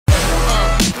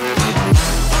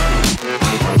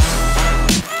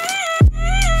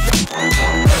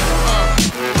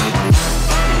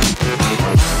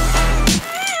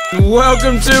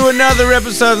Welcome to another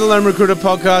episode of the Lone Recruiter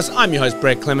Podcast. I'm your host,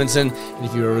 Brett Clemenson, and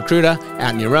if you're a recruiter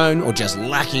out on your own or just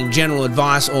lacking general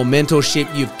advice or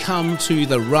mentorship, you've come to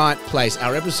the right place.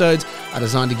 Our episodes are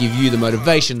designed to give you the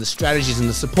motivation, the strategies, and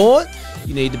the support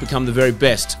you need to become the very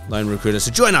best lone recruiter.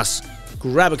 So join us,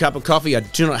 grab a cup of coffee. I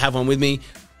do not have one with me.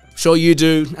 I'm sure you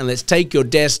do, and let's take your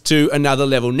desk to another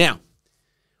level. Now,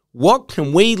 what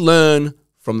can we learn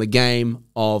from the game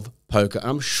of poker?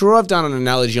 I'm sure I've done an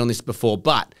analogy on this before,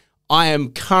 but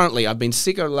I've been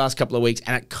sick over the last couple of weeks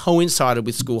and it coincided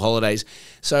with school holidays.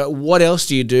 So what else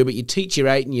do you do? But you teach your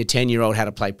 8 and your 10-year-old how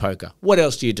to play poker. What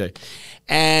else do you do?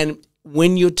 And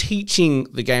when you're teaching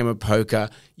the game of poker,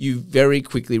 you very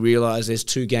quickly realize there's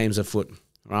 2 games afoot,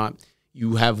 right?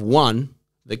 You have one,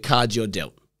 the cards you're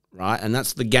dealt, right? And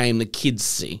that's the game the kids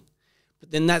see.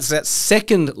 But then that's that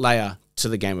second layer to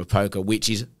the game of poker, which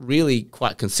is really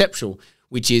quite conceptual,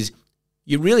 which is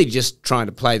you're really just trying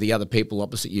to play the other people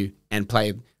opposite you and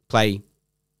play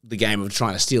the game of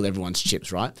trying to steal everyone's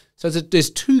chips, right? So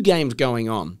there's 2 games going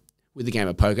on with the game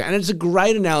of poker, and it's a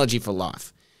great analogy for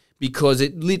life because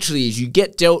it literally is you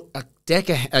get dealt a deck,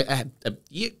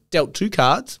 you get dealt 2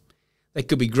 cards. They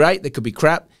could be great, they could be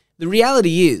crap. The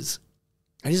reality is,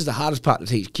 and this is the hardest part to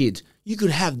teach kids, you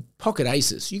could have pocket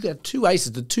aces. You could have 2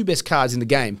 aces, the 2 best cards in the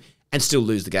game, and still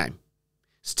lose the game.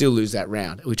 Still lose that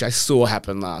round, which I saw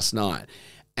happen last night.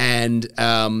 And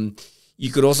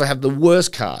you could also have the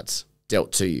worst cards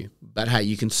dealt to you, but hey,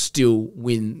 you can still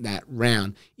win that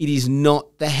round. It is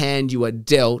not the hand you are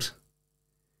dealt,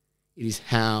 it is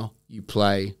how you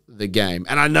play the game.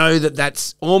 And I know that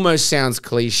that's almost sounds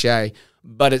cliche,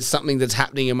 but it's something that's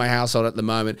happening in my household at the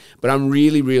moment. But I'm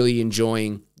really, really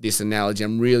enjoying this analogy.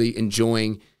 I'm really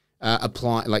enjoying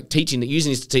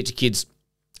using this to teach the kids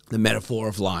the metaphor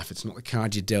of life. It's not the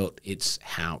card you dealt, it's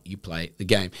how you play the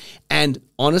game. And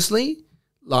honestly,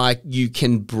 you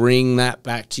can bring that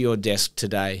back to your desk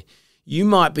today. You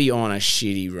might be on a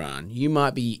shitty run. You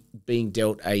might be being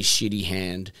dealt a shitty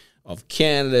hand of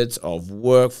candidates, of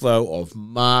workflow, of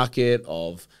market,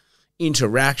 of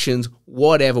interactions,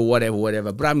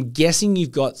 whatever. But I'm guessing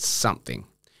you've got something.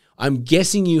 I'm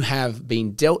guessing you have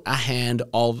been dealt a hand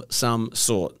of some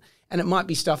sort. And it might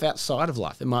be stuff outside of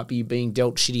life. It might be being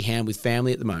dealt a shitty hand with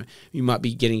family at the moment. You might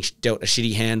be getting dealt a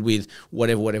shitty hand with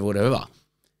whatever.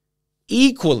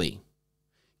 Equally,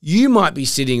 you might be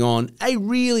sitting on a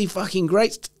really fucking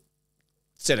great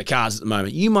set of cards at the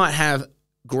moment. You might have a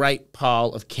great pile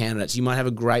of candidates. You might have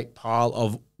a great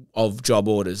pile of job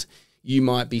orders. You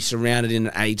might be surrounded in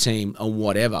an A team or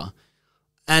whatever.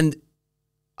 And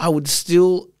I would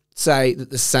still say that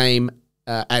the same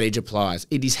adage applies.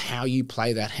 It is how you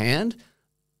play that hand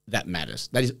that matters.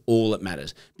 That is all that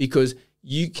matters, because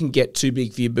you can get too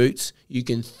big for your boots. You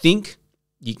can think,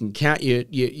 you can count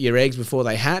your eggs before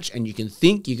they hatch, and you can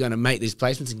think you're going to make these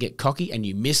placements and get cocky, and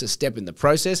you miss a step in the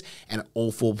process, and it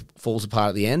all falls apart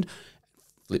at the end.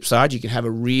 Flip side, you can have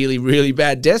a really, really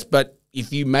bad desk, but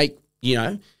if you make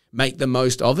the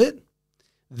most of it,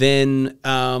 then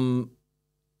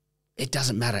it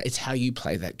doesn't matter. It's how you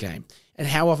play that game. And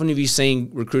how often have you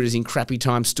seen recruiters in crappy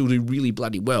times still do really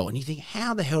bloody well? And you think,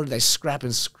 how the hell did they scrape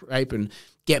and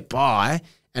get by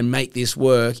and make this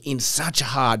work in such a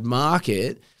hard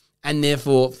market, and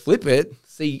therefore flip it?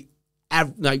 See,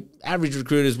 average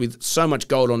recruiters with so much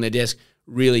gold on their desk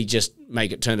really just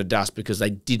make it turn to dust because they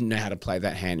didn't know how to play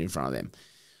that hand in front of them.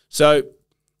 So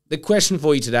the question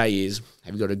for you today is,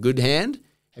 have you got a good hand?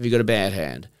 Have you got a bad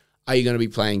hand? Are you going to be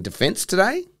playing defense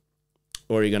today?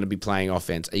 Or are you going to be playing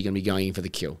offense? Are you going to be going in for the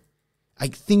kill?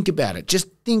 Think about it. Just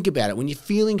think about it. When you're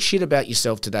feeling shit about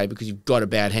yourself today because you've got a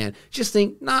bad hand, just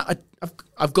think,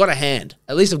 I've got a hand.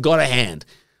 At least I've got a hand.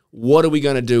 What are we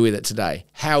going to do with it today?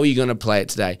 How are you going to play it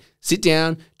today? Sit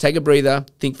down, take a breather,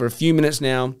 think for a few minutes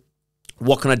now.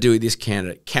 What can I do with this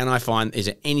candidate? Is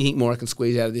there anything more I can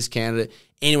squeeze out of this candidate?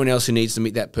 Anyone else who needs to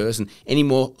meet that person? Any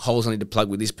more holes I need to plug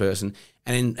with this person?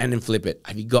 And then flip it.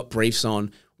 Have you got briefs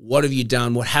on? What have you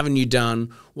done? What haven't you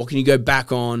done? What can you go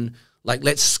back on?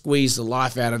 Let's squeeze the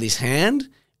life out of this hand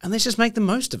and let's just make the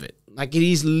most of it. It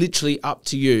is literally up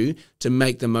to you to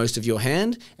make the most of your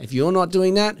hand. And if you're not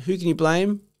doing that, who can you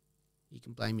blame? You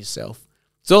can blame yourself.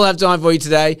 That's all I have time for you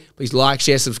today. Please like,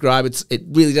 share, subscribe. It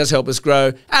really does help us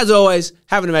grow. As always,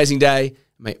 have an amazing day.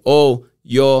 May all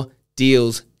your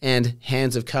deals and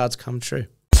hands of cards come true.